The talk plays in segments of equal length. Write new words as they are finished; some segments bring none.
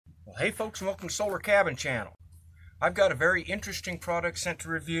Hey folks, and welcome to Solar Cabin Channel. I've got a very interesting product sent to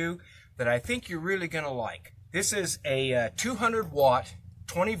review that I think you're really going to like. This is a 200 watt,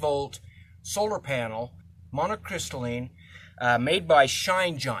 20 volt solar panel, monocrystalline, made by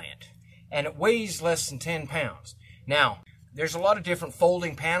ShineGiant, and it weighs less than 10 pounds. Now, there's a lot of different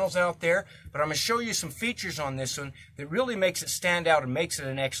folding panels out there, but I'm going to show you some features on this one that really makes it stand out and makes it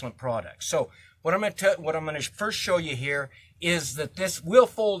an excellent product. So, what I'm going to first show you here is that this will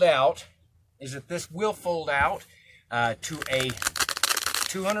fold out. To a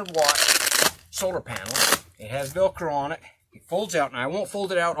 200 watt solar panel. It has Velcro on it. It folds out. Now I won't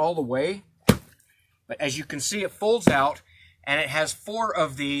fold it out all the way, but as you can see, it folds out, and it has 4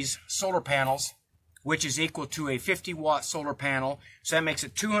 of these solar panels, which is equal to a 50 watt solar panel. So that makes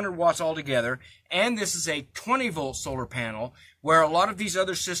it 200 watts altogether. And this is a 20 volt solar panel, where a lot of these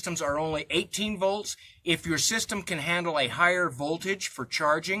other systems are only 18 volts. If your system can handle a higher voltage for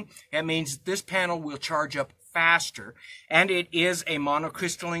charging, that means this panel will charge up faster. And it is a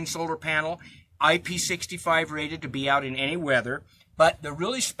monocrystalline solar panel, Ip65 rated to be out in any weather. But the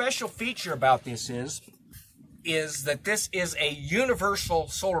really special feature about this is that this is a universal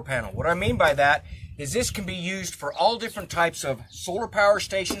solar panel. What I mean by that is this can be used for all different types of solar power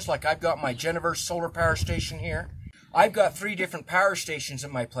stations, like I've got my Geneverse solar power station here. I've got 3 different power stations at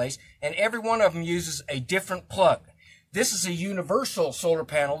my place, and every one of them uses a different plug. This is a universal solar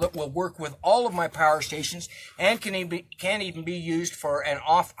panel that will work with all of my power stations and can even be used for an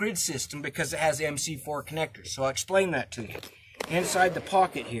off-grid system because it has MC4 connectors. So I'll explain that to you. Inside the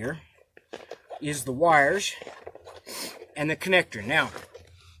pocket here is the wires and the connector. Now,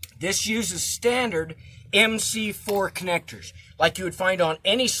 this uses standard MC4 connectors, like you would find on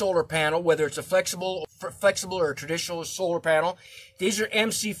any solar panel, whether it's a flexible or a traditional solar panel. These are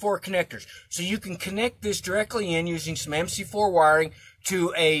MC4 connectors. So you can connect this directly in using some MC4 wiring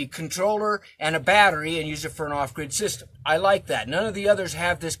to a controller and a battery and use it for an off-grid system. I like that. None of the others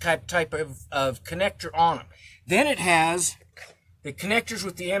have this type of connector on them. Then it has the connectors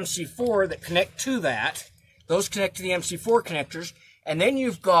with the MC4 that connect to that. Those connect to the MC4 connectors. And then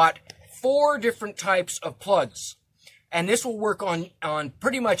you've got 4 different types of plugs. And this will work on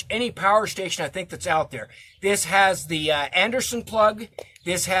pretty much any power station I think that's out there. This has the Anderson plug.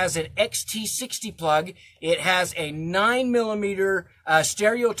 This has an XT60 plug. It has a 9mm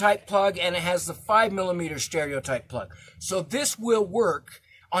stereo type plug, and it has the 5mm stereo type plug. So this will work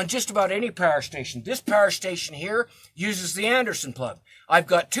on just about any power station. This power station here uses the Anderson plug. I've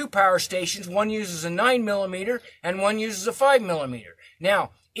got 2 power stations. One uses a 9mm and one uses a 5mm.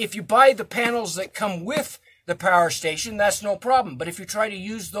 Now, if you buy the panels that come with the power station, that's no problem. But if you try to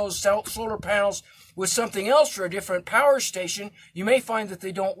use those solar panels with something else for a different power station, you may find that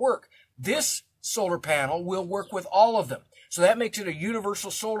they don't work. This solar panel will work with all of them. So that makes it a universal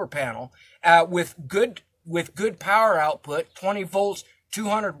solar panel with good power output, 20 volts,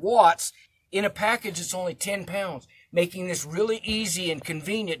 200 watts, in a package that's only 10 pounds, making this really easy and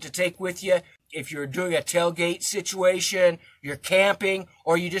convenient to take with you if you're doing a tailgate situation, you're camping,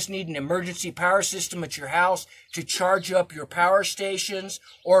 or you just need an emergency power system at your house to charge up your power stations,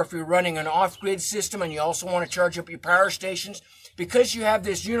 or if you're running an off-grid system and you also want to charge up your power stations. Because you have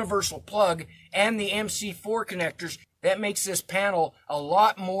this universal plug and the MC4 connectors, that makes this panel a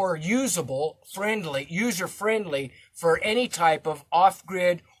lot more user-friendly for any type of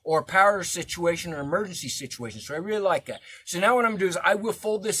off-grid or power situation or emergency situation. So I really like that. So now what I'm going to do is I will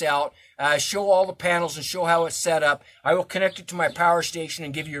fold this out, show all the panels and show how it's set up. I will connect it to my power station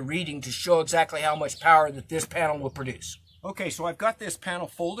and give you a reading to show exactly how much power that this panel will produce. Okay, so I've got this panel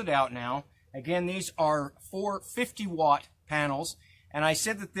folded out now. Again, these are 4 50 watt panels, and I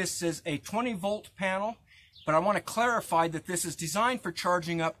said that this is a 20 volt panel, but I want to clarify that this is designed for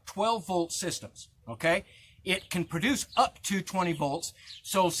charging up 12 volt systems, okay? It can produce up to 20 volts,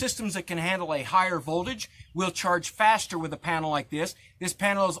 so systems that can handle a higher voltage will charge faster with a panel like this. This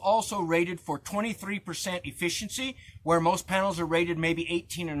panel is also rated for 23% efficiency, where most panels are rated maybe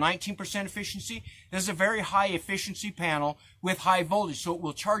 18 or 19% efficiency. This is a very high efficiency panel with high voltage, so it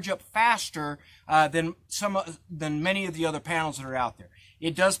will charge up faster than many of the other panels that are out there.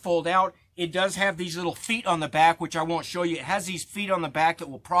 It does fold out. It does have these little feet on the back, which I won't show you. It has these feet on the back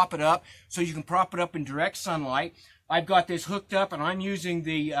that will prop it up, so you can prop it up in direct sunlight. I've got this hooked up, and I'm using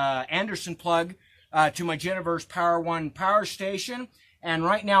the Anderson plug to my Geneverse Power 1 power station. And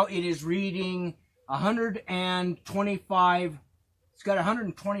right now it is reading 125, it's got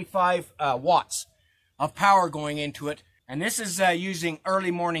 125 watts of power going into it. And this is using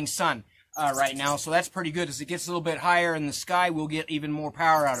early morning sun. right now, so that's pretty good. As it gets a little bit higher in the sky, we'll get even more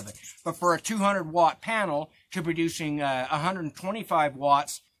power out of it. But for a 200 watt panel to producing 125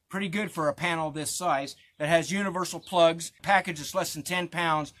 watts pretty good for a panel this size that has universal plugs. Package is less than 10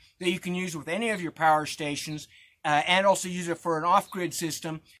 pounds that you can use with any of your power stations and also use it for an off-grid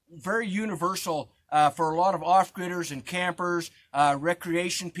system. Very universal for a lot of off-gridders and campers,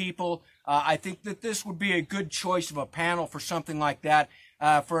 recreation people. I think that this would be a good choice of a panel for something like that.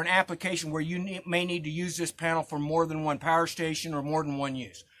 For an application where you may need to use this panel for more than one power station or more than one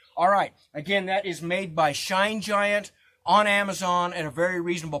use. All right, again, that is made by ShineGiant on Amazon at a very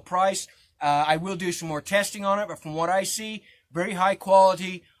reasonable price. I will do some more testing on it, but from what I see, very high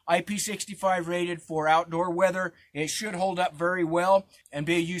quality, Ip65 rated for outdoor weather. It should hold up very well and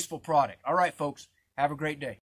be a useful product. All right, folks, have a great day.